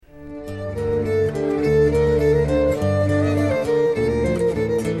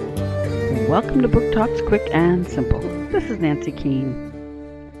welcome to Book Talks Quick and Simple. This is Nancy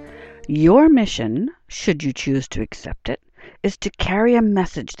Keene. Your mission, should you choose to accept it, is to carry a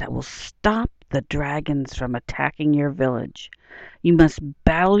message that will stop the dragons from attacking your village. You must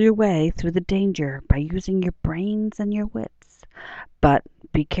battle your way through the danger by using your brains and your wits. But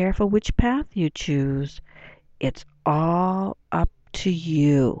be careful which path you choose. It's all up to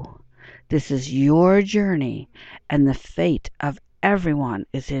you. This is your journey, and the fate of everyone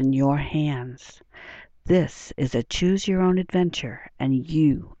is in your hands. This is a choose-your-own adventure, and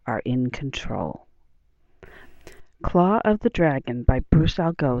you are in control. Claw of the Dragon by Bruce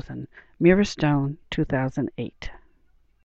Algozin, Mirror Stone, 2008.